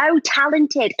was so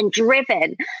talented and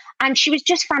driven, and she was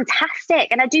just fantastic.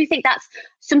 And I do think that's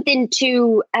something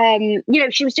to,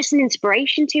 she was just an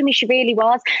inspiration to me. She really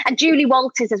was. And Julie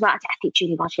Walters as well. I think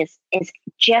Julie Walters is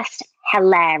just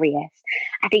hilarious.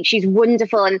 I think she's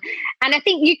wonderful. And I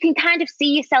think you can kind of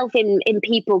see yourself in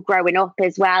people growing up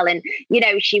as well. And,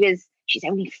 she's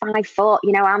only 5 foot,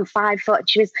 I'm 5 foot.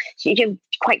 She was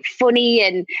quite funny,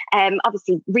 and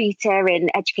obviously Rita and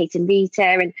Educating Rita.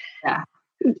 And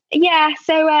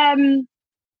so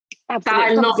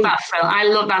I love that film. I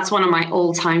love that's one of my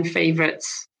all-time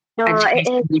favourites.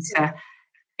 Rita.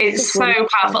 It's so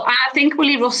powerful. And I think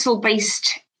Willie Russell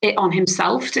based it on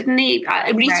himself, didn't he?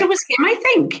 Rita was him,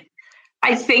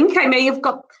 I think I may have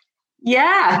got.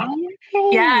 Yeah.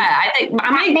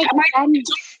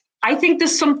 I think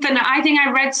there's something. I think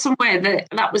I read somewhere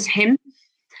that was him.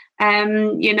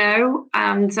 And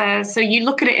so you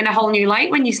look at it in a whole new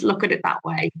light when you look at it that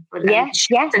way. But,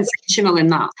 sensational in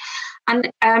that.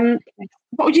 And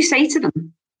what would you say to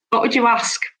them? What would you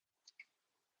ask?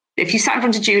 If you sat in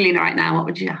front of Julian right now, what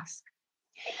would you ask?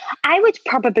 I would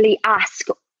probably ask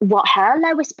what her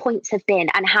lowest points have been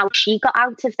and how she got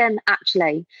out of them,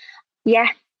 actually.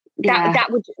 That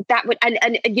would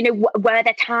and were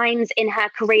there times in her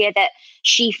career that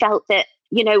she felt that,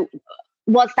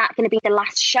 was that going to be the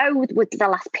last show, with the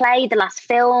last play, the last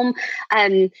film?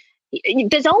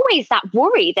 There's always that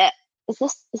worry that is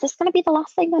this going to be the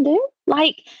last thing I do?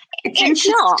 Like, it's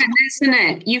interesting, isn't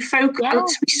it? You focus. Yeah.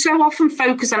 We so often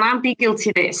focus, and I'd be guilty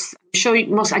of this. I'm sure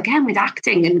you must, again, with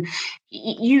acting, and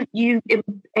you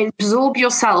absorb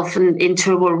yourself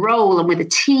into a role and with a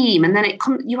team, and then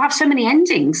you have so many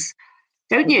endings,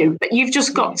 don't you? But you've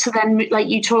just got to then, like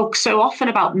you talk so often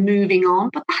about moving on,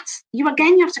 but that's you have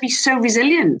to be so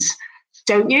resilient,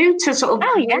 don't you? To sort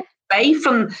of move away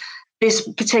from this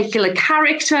particular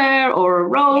character or a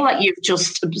role that you've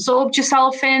just absorbed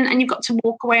yourself in, and you've got to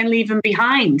walk away and leave them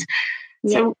behind.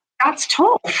 Yeah. So that's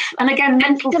tough. And again,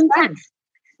 mental strength.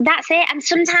 That's it. And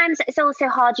sometimes it's also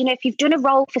hard, you know, if you've done a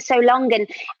role for so long and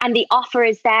the offer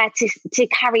is there to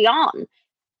carry on,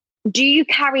 do you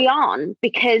carry on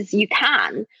because you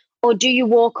can, or do you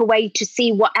walk away to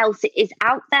see what else is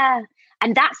out there?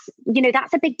 And that's, you know,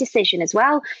 that's a big decision as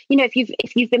well. You know,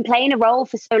 if you've been playing a role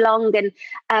for so long and,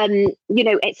 you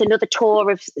know, it's another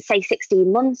tour of, say,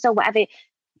 16 months or whatever,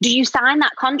 do you sign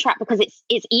that contract because it's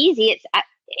easy,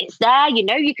 it's there, you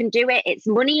know, you can do it, it's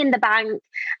money in the bank,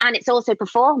 and it's also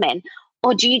performing?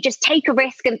 Or do you just take a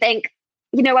risk and think,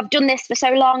 you know, I've done this for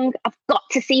so long, I've got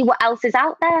to see what else is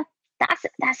out there?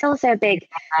 That's also a big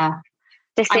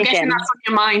decision. I'm guessing that's on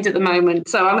your mind at the moment.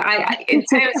 So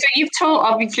so you've taught,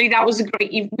 obviously, that was a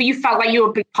great, you felt like you were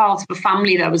a big part of a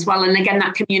family though as well. And again,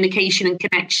 that communication and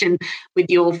connection with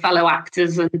your fellow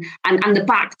actors and the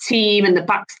back team and the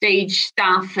backstage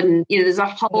staff. And, you know, there's a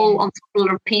whole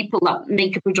ensemble of people that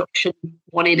make a production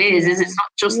what it is. It's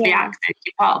not just the actors,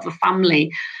 you're part of a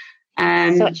family.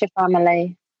 Such a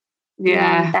family.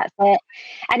 Yeah, that's it.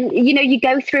 And, you know, you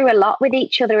go through a lot with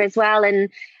each other as well.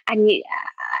 And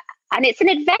it's an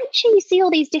adventure. You see all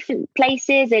these different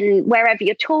places and wherever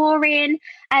you're touring,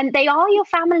 and they are your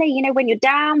family, you know, when you're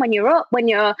down, when you're up, when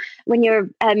you're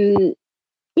it's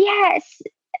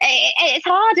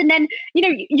hard. And then, you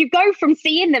know, you go from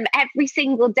seeing them every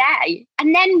single day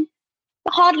and then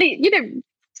hardly, you know,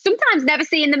 sometimes never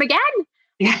seeing them again.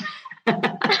 Yeah.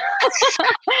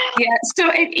 Yeah,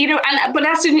 so you know, but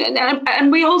that's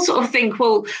and we all sort of think,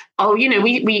 well, oh, you know,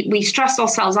 we stress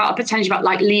ourselves out potentially about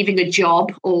like leaving a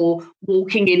job or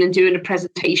walking in and doing a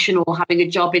presentation or having a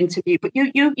job interview, but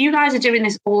you guys are doing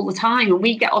this all the time, and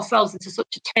we get ourselves into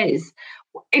such a tiz.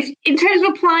 If in terms of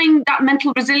applying that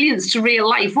mental resilience to real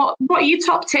life, what are your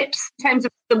top tips in terms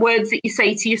of the words that you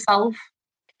say to yourself?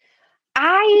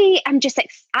 I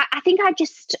think I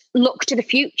just look to the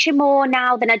future more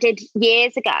now than I did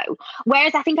years ago.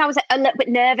 Whereas I think I was a little bit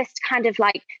nervous to kind of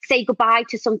like say goodbye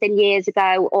to something years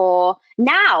ago, or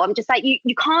now I'm just like,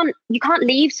 you can't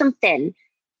leave something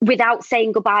without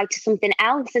saying goodbye to something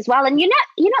else as well. And you're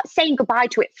not saying goodbye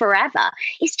to it forever.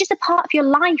 It's just a part of your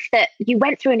life that you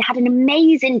went through and had an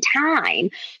amazing time.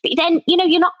 But then, you know,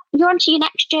 you're onto your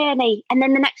next journey, and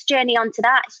then the next journey onto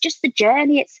that. It's just the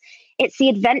journey. It's the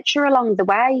adventure along the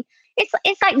way.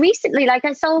 It's like recently, like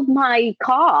I sold my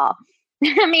car.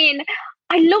 I mean,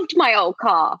 I loved my old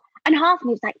car. And half of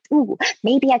me was like, oh,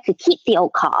 maybe I could keep the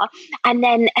old car. And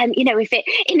then, you know, if it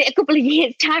in a couple of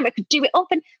years' time, I could do it up.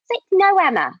 And it's like, no,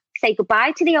 Emma, say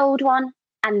goodbye to the old one.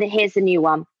 And here's the new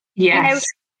one. Yes.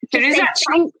 You know,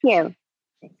 thank you.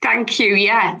 Thank you.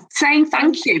 Yeah. Saying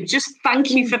thank you. Just thank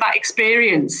you for that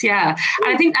experience. Yeah.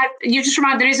 And I think that you just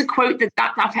remind, there is a quote that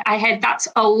I heard, that's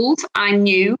old, I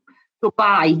knew,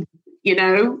 goodbye, you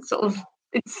know, sort of,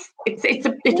 it's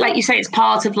like you say, it's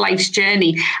part of life's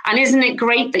journey. And isn't it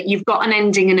great that you've got an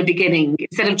ending and a beginning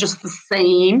instead of just the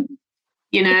same,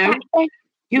 you know? Exactly.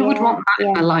 Who would want that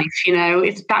in their life? You know,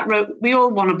 it's that we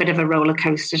all want a bit of a roller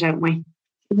coaster, don't we?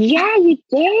 Yeah, you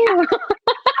do.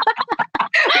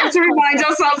 We have to remind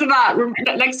ourselves of that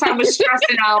next time we're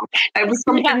stressing out over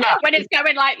something when it's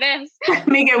going like this.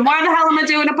 Me go, why the hell am I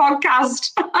doing a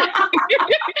podcast? No,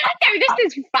 this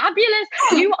is fabulous.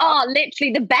 You are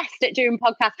literally the best at doing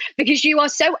podcasts because you are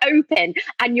so open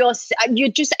and you're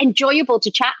just enjoyable to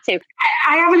chat to.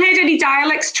 I haven't heard any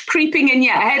dialects creeping in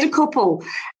yet. I heard a couple.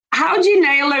 How do you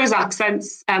nail those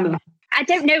accents, Emma? I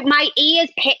don't know. My ears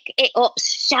pick it up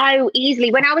so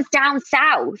easily. When I was down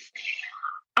south,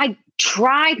 I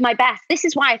tried my best. This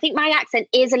is why I think my accent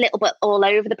is a little bit all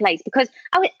over the place, because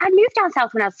I moved down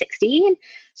south when I was 16.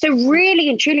 So really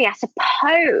and truly, I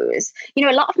suppose, you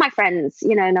know, a lot of my friends,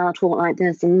 you know, now talk like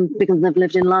this and because they've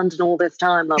lived in London all this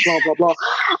time, blah, blah, blah, blah.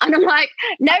 And I'm like,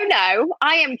 no,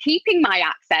 I am keeping my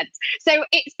accent. So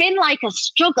it's been like a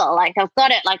struggle. Like I've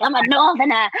got it, like I'm a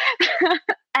northerner.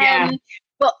 Yeah.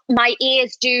 but my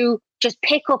ears do just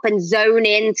pick up and zone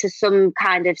into some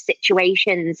kind of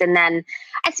situations. And then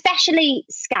especially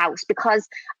Scouse, because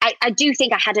I do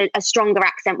think I had a stronger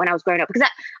accent when I was growing up, because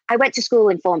I went to school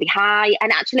in Formby High,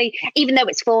 and actually, even though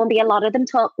it's Formby, a lot of them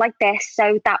talk like this.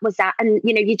 So that was that. And,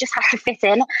 you know, you just have to fit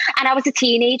in. And I was a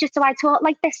teenager, so I talked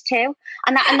like this too.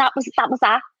 And that was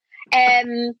that.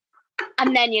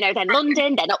 And then, you know, then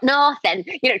London, then up north, then,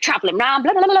 you know, traveling around,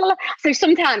 blah, blah, blah, blah. So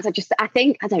sometimes I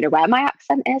think, I don't know where my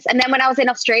accent is. And then when I was in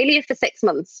Australia for 6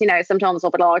 months, you know, sometimes I'll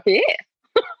be like, yeah.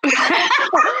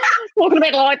 Walking a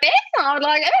bit like this. And I was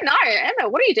like, Emma,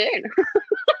 what are you doing?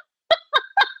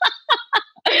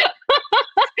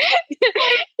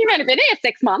 You've only been here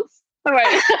 6 months. All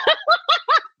right.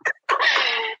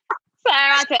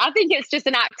 So I think it's just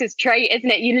an actor's trait,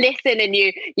 isn't it? You listen and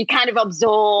you kind of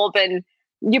absorb, and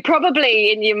you're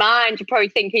probably in your mind, you're probably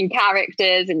thinking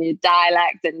characters and your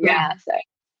dialect, and so.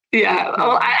 Yeah,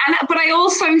 well, but I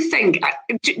also think,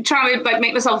 trying to like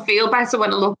make myself feel better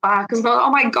when I look back, because I thought,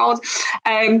 oh my God,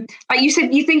 like you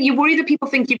said, you worry that people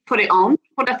think you've put it on,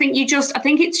 but I think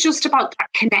it's just about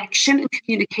that connection and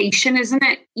communication, isn't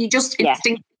it? You just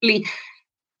instinctively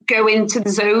go into the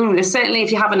zone. Certainly,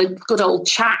 if you're having a good old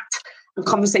chat and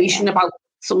conversation about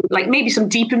some, like maybe some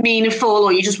deep and meaningful,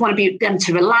 or you just want to be able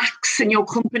to relax in your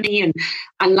company,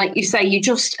 and like you say, you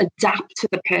just adapt to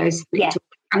the person. Yeah.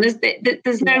 And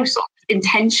there's no sort of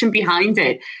intention behind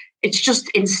it. It's just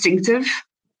instinctive.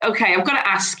 Okay, I've got to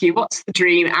ask you, what's the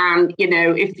dream? And, you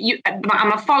know, and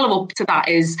my follow-up to that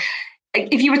is,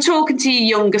 if you were talking to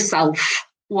your younger self,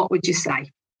 what would you say?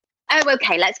 Oh,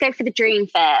 okay, let's go for the dream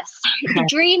first. The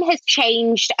dream has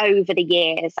changed over the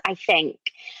years, I think.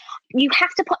 You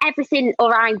have to put everything,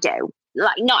 or I do,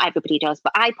 like not everybody does,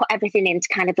 but I put everything into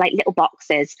kind of like little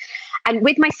boxes. And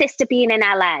with my sister being in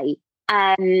LA,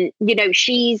 you know,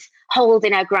 she's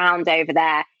holding her ground over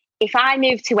there. If I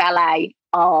move to LA,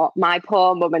 oh, my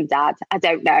poor mum and dad, I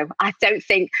don't know. I don't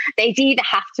think they'd either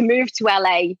have to move to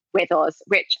LA with us,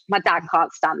 which my dad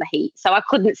can't stand the heat. So I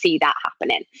couldn't see that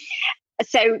happening.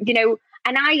 So, you know,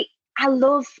 and I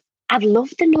love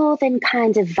the northern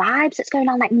kind of vibes that's going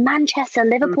on, like Manchester,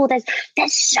 Liverpool. There's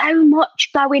so much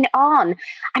going on,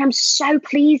 and I'm so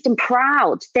pleased and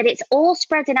proud that it's all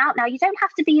spreading out now. You don't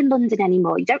have to be in London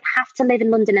anymore. You don't have to live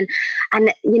in London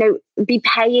and you know, be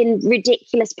paying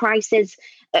ridiculous prices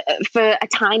for a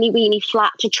tiny weeny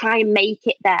flat to try and make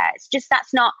it there. It's just,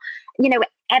 that's not, you know,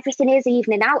 everything is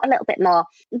evening out a little bit more.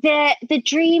 The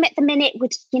dream at the minute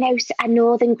would, you know, a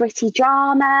northern gritty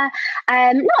drama,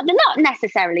 not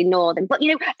necessarily northern, but,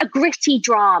 you know, a gritty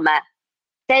drama.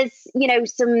 There's, you know,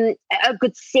 a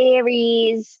good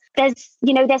series. There's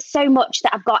so much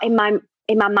that I've got in my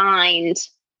mind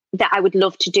that I would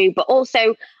love to do, but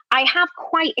also I have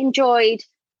quite enjoyed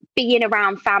being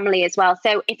around family as well.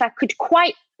 So if I could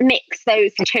quite mix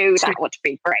those two, that would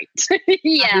be great.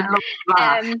 Yeah.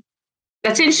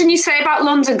 That's interesting you say about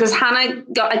London, because Hannah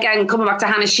got, again, coming back to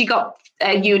Hannah, she got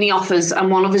uni offers,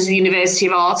 and one of us is the University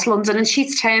of Arts London, and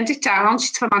she's turned it down.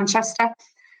 She's for Manchester.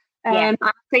 I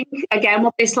think, again,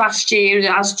 what this last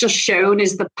year has just shown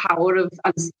is the power of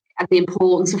and the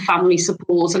importance of family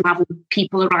support and having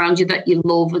people around you that you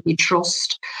love and you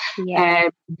trust. Yeah.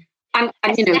 And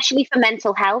especially for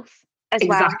mental health as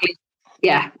well. Exactly.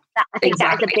 Yeah. I think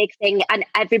that is a big thing, and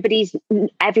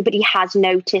everybody has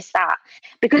noticed that,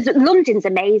 because London's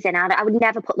amazing. I would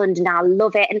never put London down. I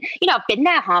love it, and you know, I've been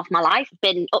there half my life, I've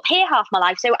been up here half my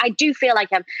life, so I do feel like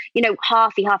I'm, you know,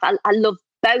 half. I love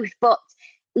both, but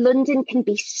London can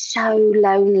be so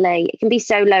lonely. It can be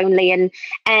so lonely, and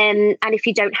if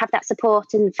you don't have that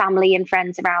support and family and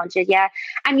friends around you,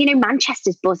 and you know,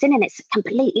 Manchester's buzzing and it's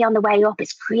completely on the way up.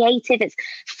 It's creative, it's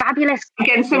fabulous.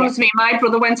 Again, similar to me, my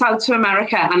brother went out to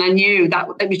America, and I knew that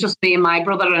it was just me and my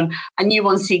brother, and I knew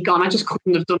once he'd gone, I just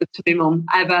couldn't have done it to my mum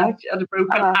ever. She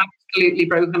had absolutely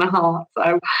broken her heart.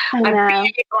 So I feel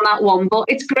you on that one, but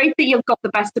it's great that you've got the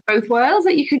best of both worlds,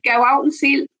 that you could go out and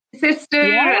see your sister.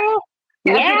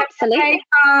 Yeah, absolutely.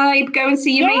 Vibe, go and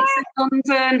see your mates in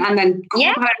London, and then come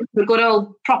home with a good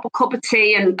old proper cup of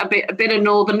tea and a bit of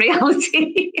northern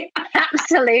reality.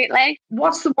 Absolutely.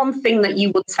 What's the one thing that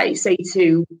you would say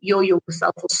to your younger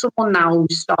self, or someone now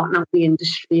who's starting out in the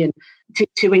industry, and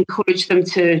to encourage them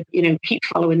to, you know, keep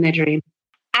following their dream?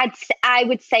 I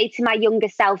would say to my younger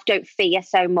self, don't fear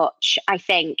so much. I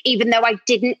think, even though I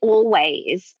didn't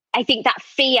always, I think that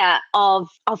fear of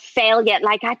failure,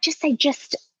 like I'd just say,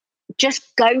 just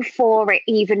go for it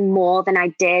even more than I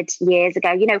did years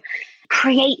ago. You know,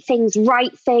 create things,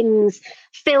 write things,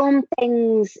 film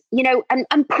things, you know, and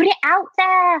put it out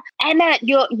there. Emma,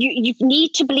 you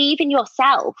need to believe in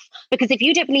yourself, because if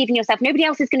you don't believe in yourself, nobody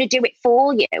else is going to do it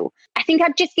for you. I think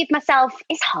I'd just give myself,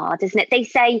 it's hard, isn't it? They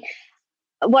say,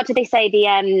 what do they say?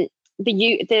 The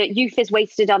youth is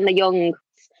wasted on the young.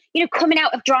 You know, coming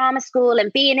out of drama school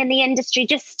and being in the industry,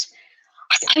 just,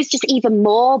 I suppose, just even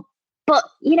more. But,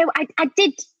 you know, I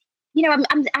did, you know,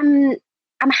 I'm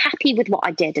happy with what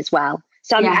I did as well.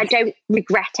 So I don't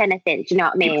regret anything. Do you know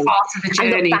what I mean? Part of the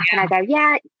journey, I look back and I go,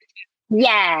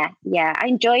 yeah, I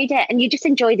enjoyed it. And you just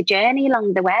enjoy the journey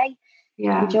along the way.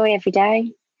 Yeah. Enjoy every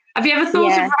day. Have you ever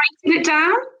thought of writing it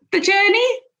down, the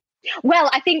journey? Well,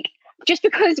 I think just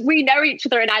because we know each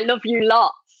other and I love you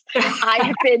lots, I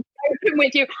have been open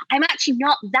with you. I'm actually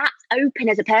not that open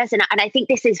as a person. And I think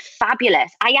this is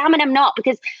fabulous. I am and I'm not,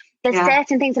 because there's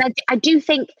certain things. And I do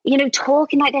think, you know,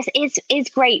 talking like this is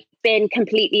great, being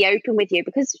completely open with you,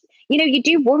 because, you know, you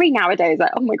do worry nowadays,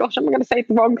 like, oh my gosh, am I going to say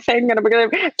the wrong thing? And am I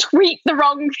going to tweet the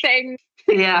wrong thing?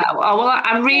 Yeah, well,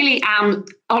 I really am.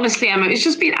 Honestly, Emma, it's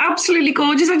just been absolutely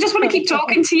gorgeous. I just want to keep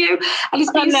talking to you, and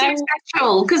it's been so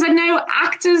special, because I know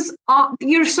actors are,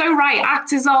 you're so right,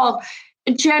 actors are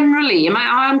generally,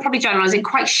 I'm probably generalising,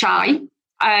 quite shy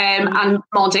and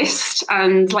modest,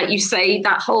 and like you say,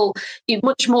 that whole, you're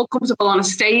much more comfortable on a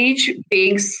stage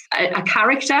being a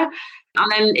character,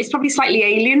 and then it's probably slightly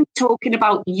alien talking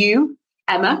about you,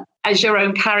 Emma, as your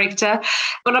own character.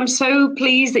 But I'm so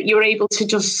pleased that you're able to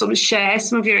just sort of share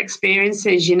some of your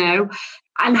experiences, you know,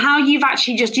 and how you've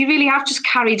actually you really have just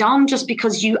carried on, just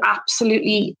because you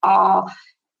absolutely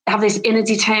have this inner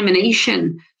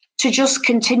determination to just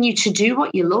continue to do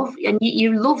what you love. And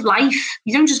you love life.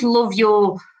 You don't just love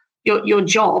your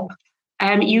job.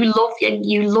 You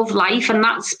love life, and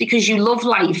that's because you love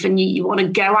life and you want to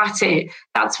go at it.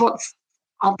 That's what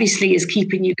obviously is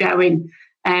keeping you going.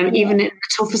 Even in the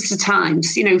toughest of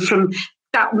times, you know, from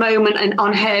that moment and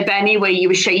on Her Benny where you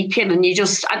were shaking, and you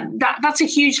just, that's a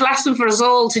huge lesson for us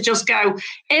all, to just go,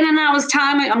 in an hour's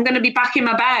time, I'm going to be back in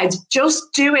my bed.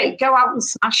 Just do it. Go out and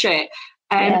smash it.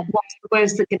 What's the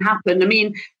worst that can happen? I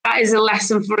mean, that is a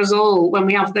lesson for us all when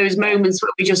we have those moments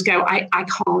where we just go, I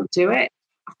can't do it.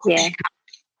 Of course you can.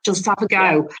 Just have a go.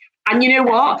 Yeah. And you know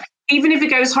what? Even if it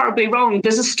goes horribly wrong,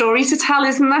 there's a story to tell,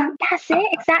 isn't there? That's it,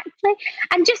 exactly.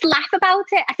 And just laugh about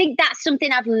it. I think that's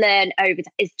something I've learned over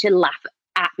is to laugh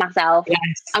at myself.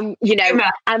 Yes. You know,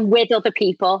 and with other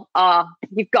people.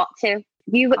 You've got to.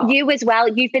 You as well.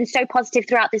 You've been so positive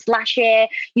throughout this last year.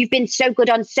 You've been so good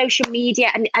on social media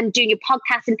and doing your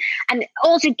podcast and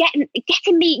also getting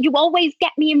me. You always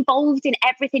get me involved in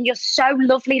everything. You're so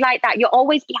lovely like that. You're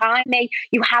always behind me.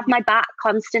 You have my back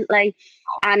constantly.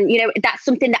 And, you know, that's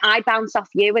something that I bounce off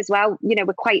you as well. You know,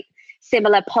 we're quite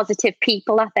similar positive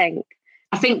people, I think.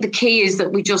 I think the key is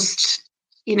that we just,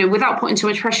 you know, without putting too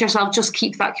much pressure yourself, just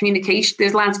keep that communication,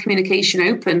 those lines of communication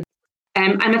open.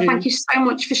 And I thank you so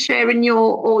much for sharing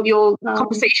all your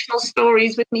conversational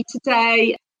stories with me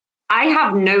today. I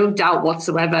have no doubt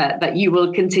whatsoever that you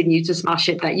will continue to smash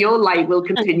it, that your light will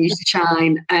continue to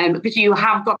shine, because you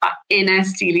have got that inner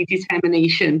steely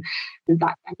determination, and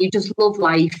you just love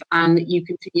life, and you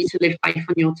continue to live life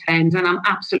on your terms. And I'm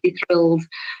absolutely thrilled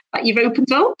that you've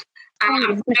opened up. I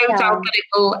have no doubt that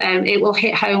it will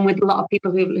hit home with a lot of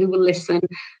people who will listen.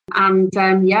 And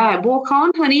walk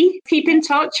on, honey. Keep in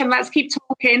touch, and let's keep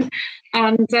talking.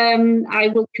 And I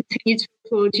will continue to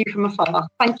record you from afar.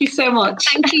 Thank you so much.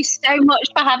 Thank you so much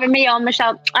for having me on,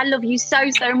 Michelle. I love you so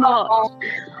much.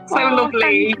 So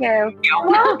lovely. Thank you. You're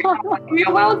welcome.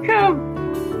 You're welcome.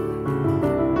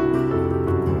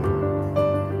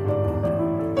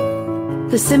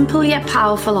 The simple yet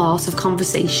powerful art of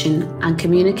conversation and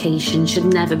communication should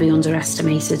never be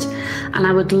underestimated, and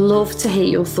I would love to hear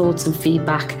your thoughts and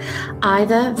feedback,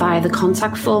 either via the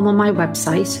contact form on my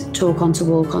website,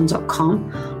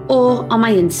 talkontowalkon.com, or on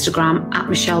my Instagram at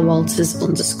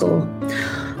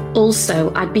MichelleWalters_.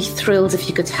 Also, I'd be thrilled if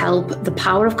you could help the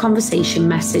Power of Conversation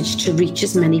message to reach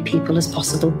as many people as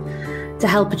possible. To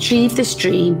help achieve this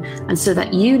dream, and so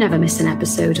that you never miss an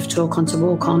episode of Talk On to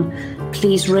Walk On,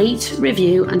 please rate,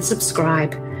 review and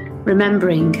subscribe,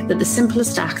 remembering that the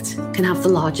simplest act can have the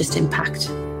largest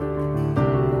impact.